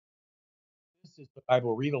This is the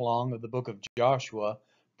Bible read along of the book of Joshua,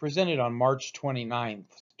 presented on March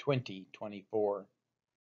 29th, 2024.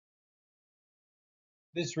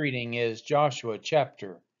 This reading is Joshua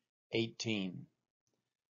chapter 18.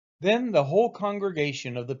 Then the whole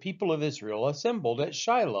congregation of the people of Israel assembled at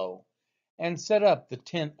Shiloh and set up the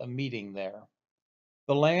tent of meeting there.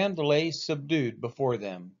 The land lay subdued before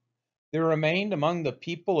them. There remained among the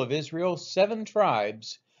people of Israel 7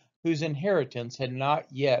 tribes whose inheritance had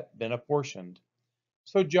not yet been apportioned.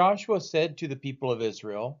 So Joshua said to the people of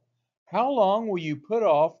Israel, "How long will you put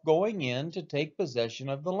off going in to take possession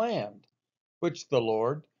of the land, which the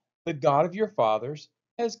Lord, the God of your fathers,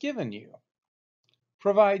 has given you?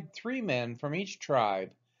 Provide 3 men from each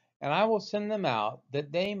tribe, and I will send them out,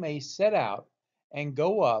 that they may set out and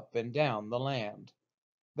go up and down the land.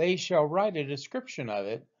 They shall write a description of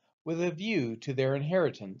it with a view to their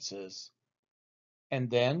inheritances, and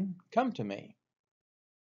then come to me.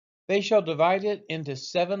 They shall divide it into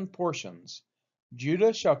 7 portions.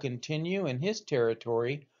 Judah shall continue in his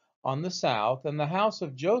territory on the south, and the house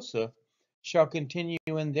of Joseph shall continue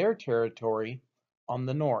in their territory on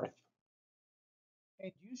the north.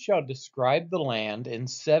 And you shall describe the land in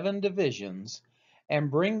 7 divisions, and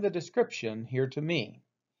bring the description here to me.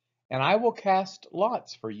 And I will cast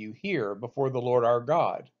lots for you here before the Lord our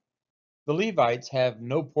God. The Levites have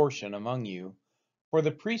no portion among you, for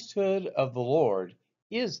the priesthood of the Lord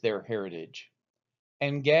is their heritage.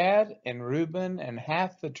 And Gad and Reuben and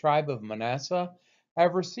half the tribe of Manasseh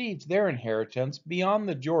have received their inheritance beyond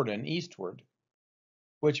the Jordan eastward,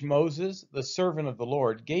 which Moses, the servant of the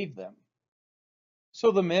Lord, gave them."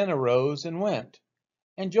 So the men arose and went,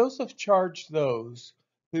 and Joseph charged those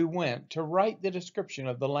who went to write the description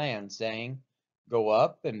of the land, saying, "Go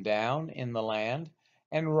up and down in the land,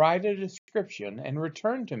 and write a description, and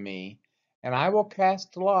return to me, and I will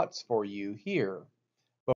cast lots for you here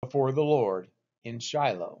before the Lord in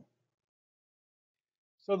Shiloh."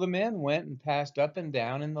 So the men went and passed up and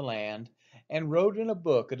down in the land, and wrote in a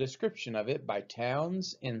book a description of it by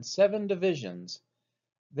towns in 7 divisions.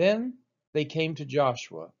 Then they came to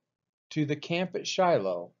Joshua, to the camp at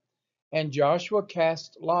Shiloh, and Joshua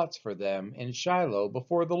cast lots for them in Shiloh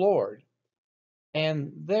before the Lord.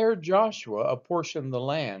 And there Joshua apportioned the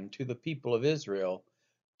land to the people of Israel,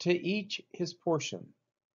 to each his portion.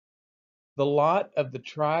 The lot of the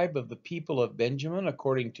tribe of the people of Benjamin,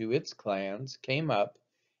 according to its clans, came up,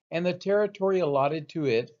 and the territory allotted to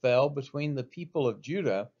it fell between the people of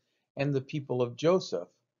Judah and the people of Joseph.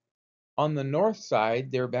 On the north side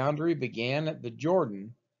their boundary began at the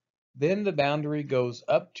Jordan, then the boundary goes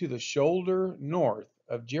up to the shoulder north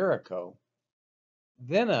of Jericho,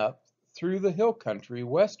 then up through the hill country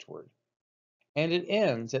westward, and it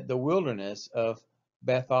ends at the wilderness of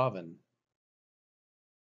Beth-aven.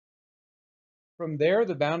 From there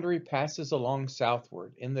the boundary passes along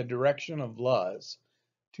southward in the direction of Luz,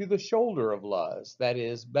 to the shoulder of Luz, that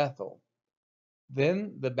is, Bethel.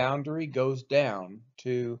 Then the boundary goes down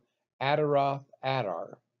to Adaroth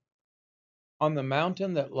Adar, on the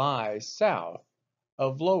mountain that lies south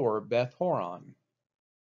of lower Beth Horon.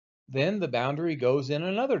 Then the boundary goes in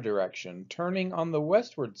another direction, turning on the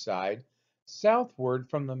westward side, southward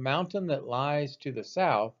from the mountain that lies to the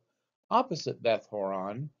south, opposite Beth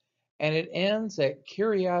Horon, and it ends at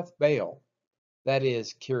Kiriath Baal, that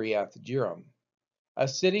is, Kiriath Jearim, a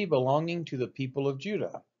city belonging to the people of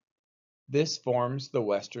Judah. This forms the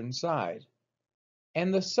western side.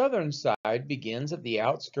 And the southern side begins at the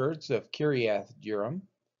outskirts of Kiriath Jearim,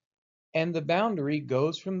 and the boundary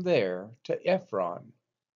goes from there to Ephron,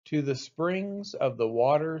 to the springs of the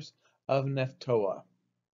waters of Nephtoah.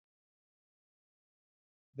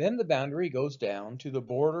 Then the boundary goes down to the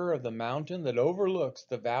border of the mountain that overlooks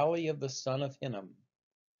the valley of the son of Hinnom,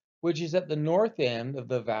 which is at the north end of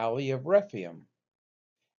the valley of Rephaim.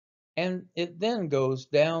 And it then goes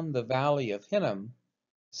down the valley of Hinnom,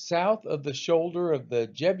 south of the shoulder of the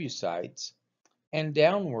Jebusites, and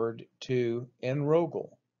downward to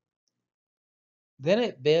En-rogel. Then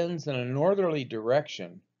it bends in a northerly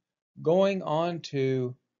direction, going on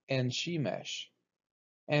to En-shemesh,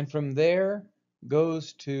 and from there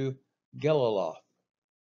goes to Geliloth,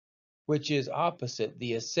 which is opposite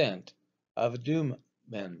the ascent of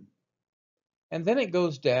Dummim. And then it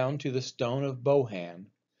goes down to the stone of Bohan,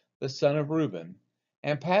 the son of Reuben,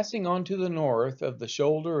 and passing on to the north of the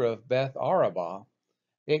shoulder of Beth Arabah,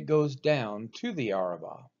 it goes down to the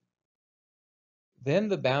Arabah. Then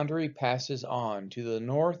the boundary passes on to the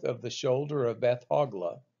north of the shoulder of Beth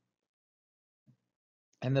Hoglah,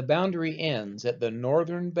 and the boundary ends at the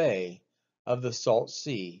northern bay of the Salt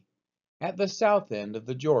Sea, at the south end of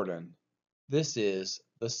the Jordan. This is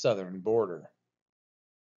the southern border.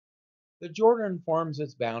 The Jordan forms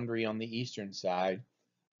its boundary on the eastern side.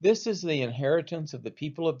 This is the inheritance of the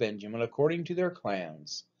people of Benjamin according to their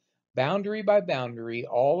clans, boundary by boundary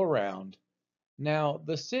all around. Now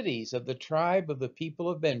the cities of the tribe of the people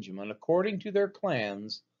of Benjamin according to their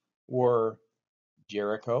clans were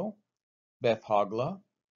Jericho, Beth Hoglah,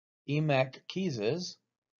 Emek Keziz,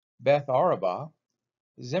 Beth Arabah,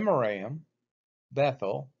 Zemaraim,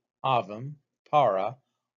 Bethel, Avim, Para,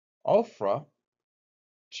 Ophrah,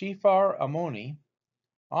 Chephar Ammoni,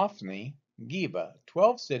 Ophni, Geba,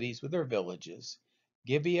 12 cities with their villages,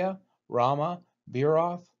 Gibeah, Ramah,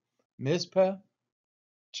 Beeroth, Mizpah,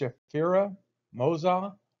 Chephirah,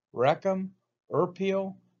 Mozah, Rechem,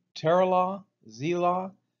 Irpeel, Teralah,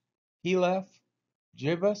 Zelah, Heleph,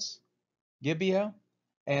 Jebus, Gibeah,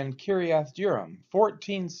 and Kiriath Jearim,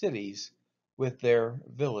 14 cities with their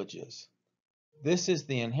villages. This is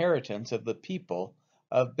the inheritance of the people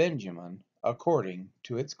of Benjamin according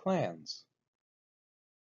to its clans.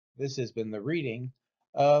 This has been the reading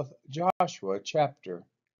of Joshua chapter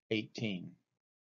 18.